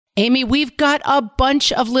Amy, we've got a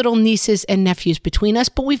bunch of little nieces and nephews between us,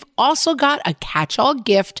 but we've also got a catch-all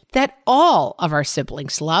gift that all of our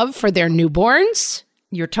siblings love for their newborns.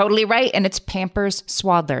 You're totally right, and it's Pampers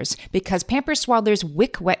Swaddlers, because Pampers Swaddlers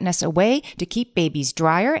wick wetness away to keep babies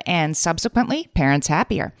drier and subsequently parents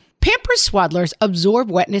happier. Pampers Swaddlers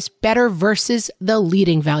absorb wetness better versus the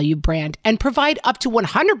leading value brand and provide up to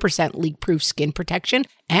 100% leak-proof skin protection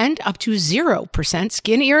and up to 0%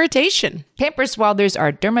 skin irritation. Pampers Swaddlers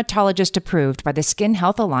are dermatologist approved by the Skin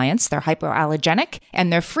Health Alliance. They're hypoallergenic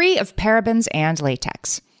and they're free of parabens and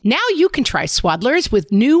latex. Now you can try Swaddlers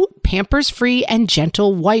with new Pampers-free and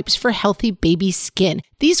gentle wipes for healthy baby skin.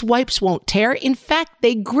 These wipes won't tear. In fact,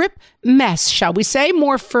 they grip mess, shall we say,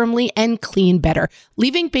 more firmly and clean better,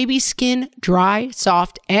 leaving baby skin dry,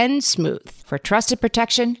 soft, and smooth. For trusted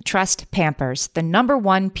protection, trust Pampers, the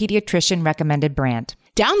 #1 pediatrician recommended brand.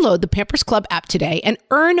 Download the Pampers Club app today and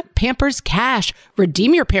earn Pampers Cash.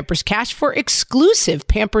 Redeem your Pampers Cash for exclusive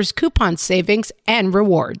Pampers coupon savings and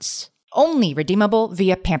rewards. Only redeemable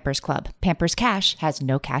via Pampers Club. Pampers Cash has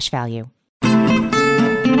no cash value.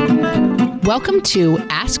 Welcome to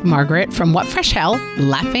Ask Margaret from What Fresh Hell,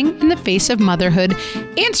 laughing in the face of motherhood,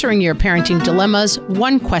 answering your parenting dilemmas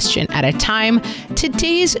one question at a time.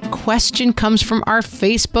 Today's question comes from our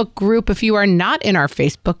Facebook group. If you are not in our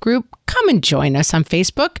Facebook group, come and join us on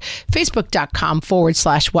Facebook,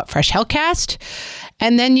 facebook.com/whatfreshhellcast.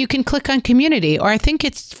 And then you can click on community, or I think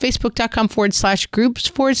it's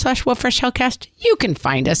facebook.com/groups/whatfreshhellcast. You can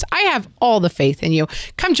find us. I have all the faith in you.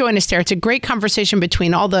 Come join us there. It's a great conversation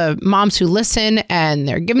between all the moms who listen, and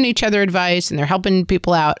they're giving each other advice, and they're helping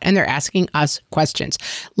people out, and they're asking us questions.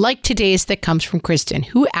 Like today's that comes from Kristen,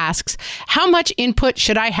 who asks, how much input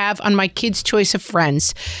should I have on my kids' choice of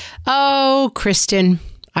friends? Oh, Kristen,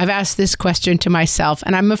 I've asked this question to myself,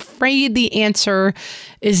 and I'm afraid the answer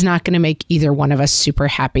is not going to make either one of us super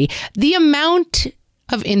happy. The amount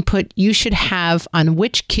of input you should have on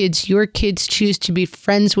which kids your kids choose to be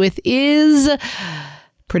friends with is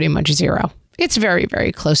pretty much zero. It's very,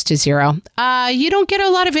 very close to zero. You don't get a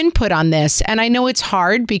lot of input on this. And I know it's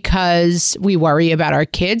hard because we worry about our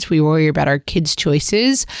kids. We worry about our kids'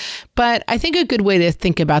 choices. But I think a good way to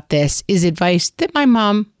think about this is advice that my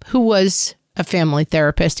mom, who was a family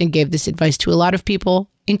therapist and gave this advice to a lot of people,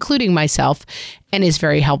 including myself, and is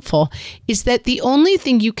very helpful, is that the only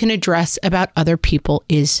thing you can address about other people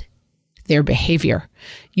is their behavior.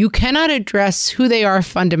 You cannot address who they are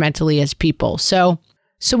fundamentally as people. So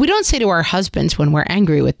we don't say to our husbands when we're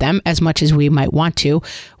angry with them as much as we might want to.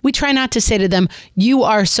 We try not to say to them, you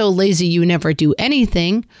are so lazy, you never do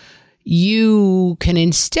anything. You can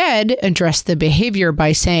instead address the behavior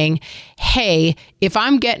by saying, hey, if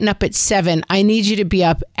I'm getting up at 7, I need you to be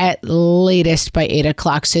up at latest by 8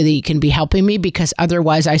 o'clock so that you can be helping me, because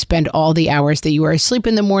otherwise I spend all the hours that you are asleep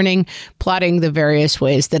in the morning plotting the various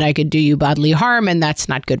ways that I could do you bodily harm, and that's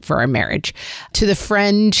not good for our marriage. To the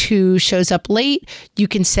friend who shows up late, you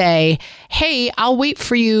can say, hey, I'll wait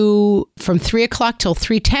for you from 3 o'clock till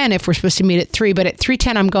 3:10 if we're supposed to meet at 3, but at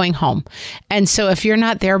 3:10 I'm going home. And so if you're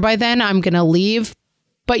not there by then, I'm going to leave.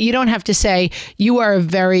 But you don't have to say, you are a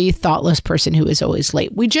very thoughtless person who is always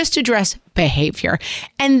late. We just address behavior.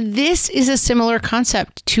 And this is a similar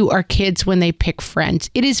concept to our kids when they pick friends.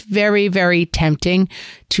 It is very, very tempting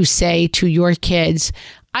to say to your kids,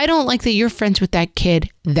 I don't like that you're friends with that kid.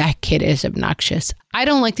 That kid is obnoxious. I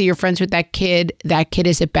don't like that you're friends with that kid. That kid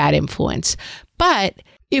is a bad influence. But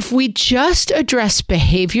if we just address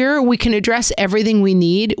behavior, we can address everything we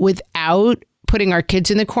need without putting our kids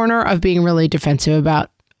in the corner of being really defensive about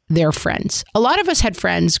their friends. A lot of us had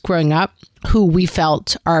friends growing up who we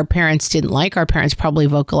felt our parents didn't like. Our parents probably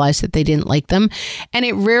vocalized that they didn't like them. And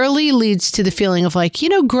it rarely leads to the feeling of like,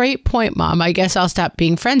 great point, Mom. I guess I'll stop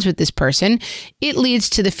being friends with this person. It leads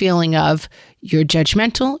to the feeling of you're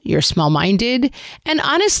judgmental, you're small-minded. And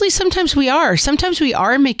honestly, sometimes we are. Sometimes we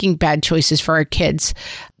are making bad choices for our kids.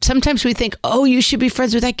 Sometimes we think, oh, you should be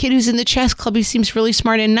friends with that kid who's in the chess club. He seems really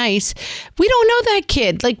smart and nice. We don't know that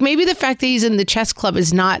kid. Like maybe the fact that he's in the chess club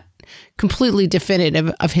is not completely definitive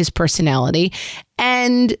of his personality.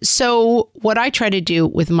 And so what I try to do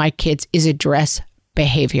with my kids is address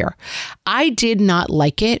behavior. I did not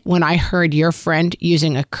like it when I heard your friend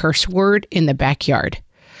using a curse word in the backyard.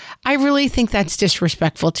 I really think that's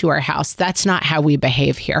disrespectful to our house. That's not how we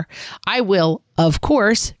behave here. I will, of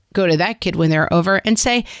course, go to that kid when they're over and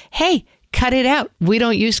say, hey, cut it out. We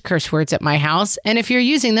don't use curse words at my house. And if you're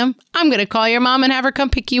using them, I'm going to call your mom and have her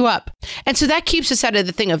come pick you up. And so that keeps us out of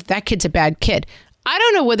the thing of that kid's a bad kid. I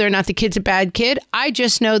don't know whether or not the kid's a bad kid. I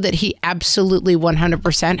just know that he absolutely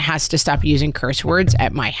 100% has to stop using curse words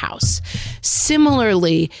at my house.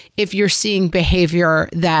 Similarly, if you're seeing behavior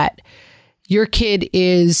that your kid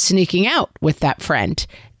is sneaking out with that friend,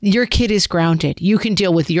 your kid is grounded. You can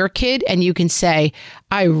deal with your kid and you can say,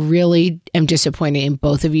 I really am disappointed in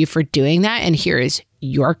both of you for doing that. And here is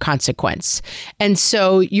your consequence. And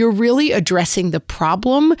so you're really addressing the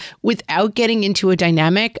problem without getting into a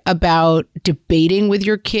dynamic about debating with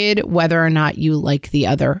your kid whether or not you like the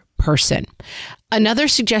other person. Another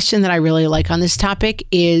suggestion that I really like on this topic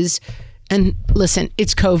is, and listen,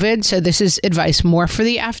 it's COVID, so this is advice more for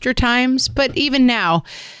the after times, but even now,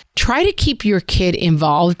 try to keep your kid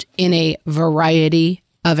involved in a variety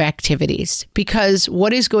of activities, because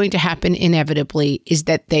what is going to happen inevitably is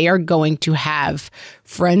that they are going to have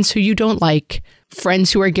friends who you don't like,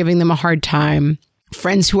 friends who are giving them a hard time,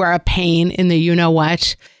 friends who are a pain in the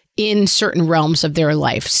you-know-what in certain realms of their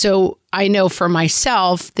life. So I know for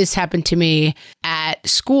myself, this happened to me at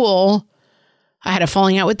school. I had a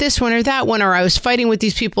falling out with this one or that one, or I was fighting with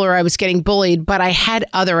these people, or I was getting bullied, but I had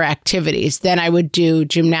other activities. Then I would do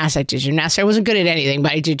gymnastics. I wasn't good at anything,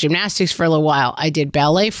 but I did gymnastics for a little while. I did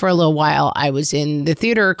ballet for a little while. I was in the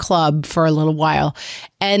theater club for a little while.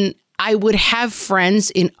 And I would have friends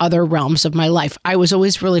in other realms of my life. I was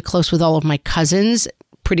always really close with all of my cousins,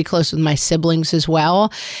 pretty close with my siblings as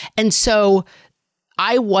well. And so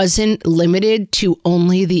I wasn't limited to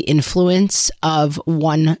only the influence of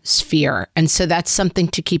one sphere. And so that's something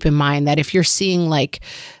to keep in mind, that if you're seeing like,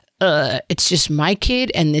 it's just my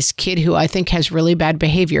kid and this kid who I think has really bad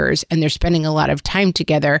behaviors and they're spending a lot of time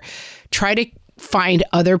together, try to find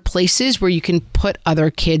other places where you can put other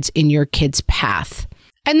kids in your kid's path.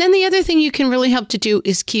 And then the other thing you can really help to do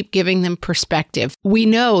is keep giving them perspective. We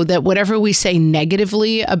know that whatever we say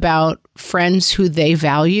negatively about friends who they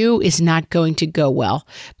value is not going to go well.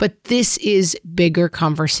 But this is bigger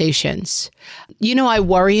conversations. You know, I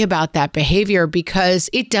worry about that behavior because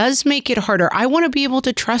it does make it harder. I want to be able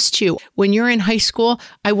to trust you. When you're in high school,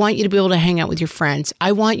 I want you to be able to hang out with your friends.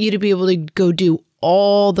 I want you to be able to go do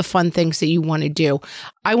all the fun things that you want to do.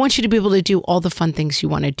 I want you to be able to do all the fun things you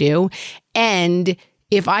want to do. And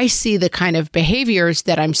if I see the kind of behaviors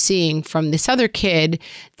that I'm seeing from this other kid,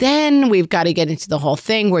 then we've got to get into the whole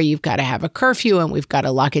thing where you've got to have a curfew and we've got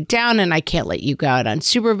to lock it down and I can't let you go out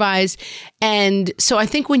unsupervised. And so I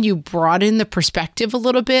think when you broaden the perspective a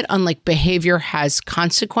little bit on like behavior has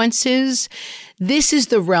consequences, this is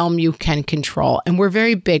the realm you can control. And we're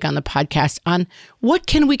very big on the podcast on what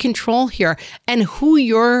can we control here and who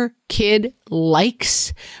your kid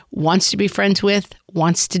likes, wants to be friends with,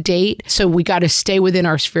 wants to date. So we got to stay within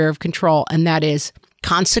our sphere of control. And that is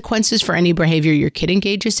consequences for any behavior your kid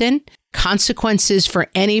engages in, consequences for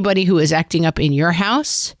anybody who is acting up in your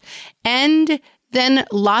house, and then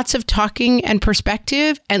lots of talking and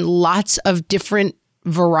perspective and lots of different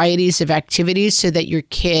varieties of activities so that your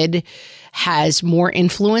kid has more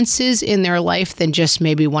influences in their life than just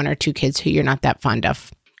maybe one or two kids who you're not that fond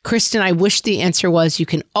of. Kristen, I wish the answer was you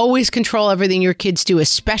can always control everything your kids do,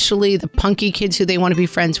 especially the punky kids who they want to be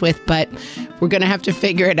friends with, but we're going to have to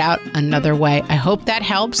figure it out another way. I hope that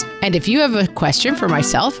helps. And if you have a question for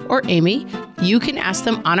myself or Amy, you can ask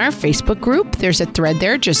them on our Facebook group. There's a thread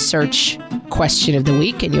there. Just search Question of the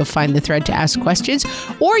Week and you'll find the thread to ask questions.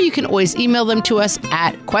 Or you can always email them to us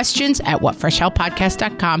at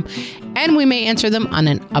questions@whatfreshhellpodcast.com and we may answer them on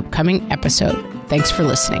an upcoming episode. Thanks for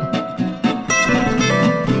listening.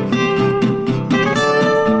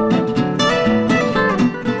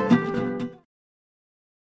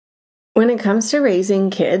 When it comes to raising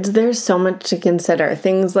kids, there's so much to consider.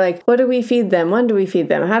 Things like, what do we feed them? When do we feed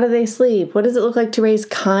them? How do they sleep? What does it look like to raise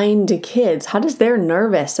kind kids? How does their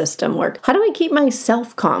nervous system work? How do I keep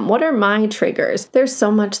myself calm? What are my triggers? There's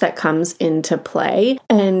so much that comes into play,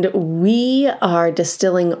 and we are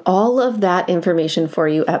distilling all of that information for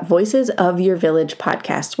you at Voices of Your Village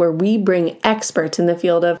podcast, where we bring experts in the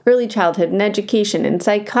field of early childhood and education and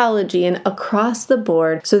psychology and across the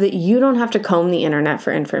board so that you don't have to comb the internet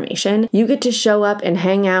for information. You get to show up and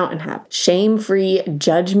hang out and have shame-free,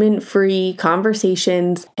 judgment-free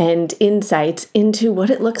conversations and insights into what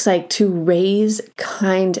it looks like to raise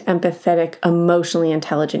kind, empathetic, emotionally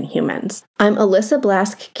intelligent humans. I'm Alyssa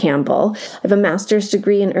Blask Campbell. I have a master's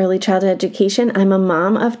degree in early childhood education. I'm a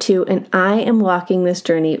mom of two, and I am walking this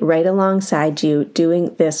journey right alongside you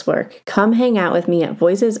doing this work. Come hang out with me at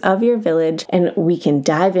Voices of Your Village, and we can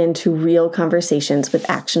dive into real conversations with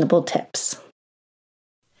actionable tips.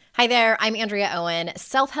 Hi there, I'm Andrea Owen,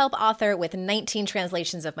 self-help author with 19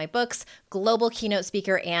 translations of my books, global keynote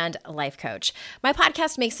speaker, and life coach. My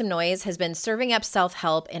podcast, Make Some Noise, has been serving up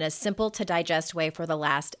self-help in a simple-to-digest way for the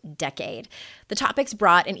last decade. The topics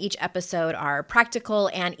brought in each episode are practical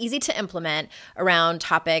and easy to implement around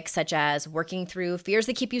topics such as working through fears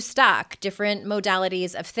that keep you stuck, different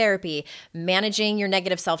modalities of therapy, managing your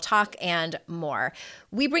negative self-talk, and more.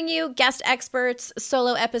 We bring you guest experts,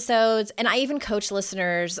 solo episodes, and I even coach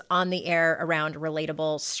listeners on the air around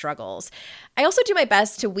relatable struggles. I also do my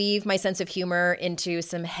best to weave my sense of humor into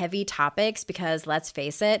some heavy topics because, let's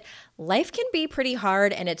face it, life can be pretty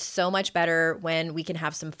hard, and it's so much better when we can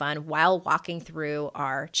have some fun while walking through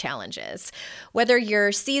our challenges. Whether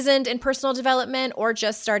you're seasoned in personal development or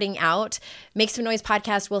just starting out, Make Some Noise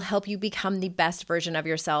podcast will help you become the best version of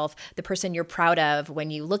yourself, the person you're proud of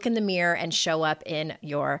when you look in the mirror and show up in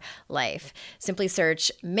your life. Simply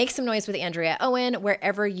search Make Some Noise with Andrea Owen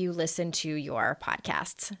wherever you listen to your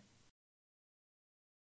podcasts.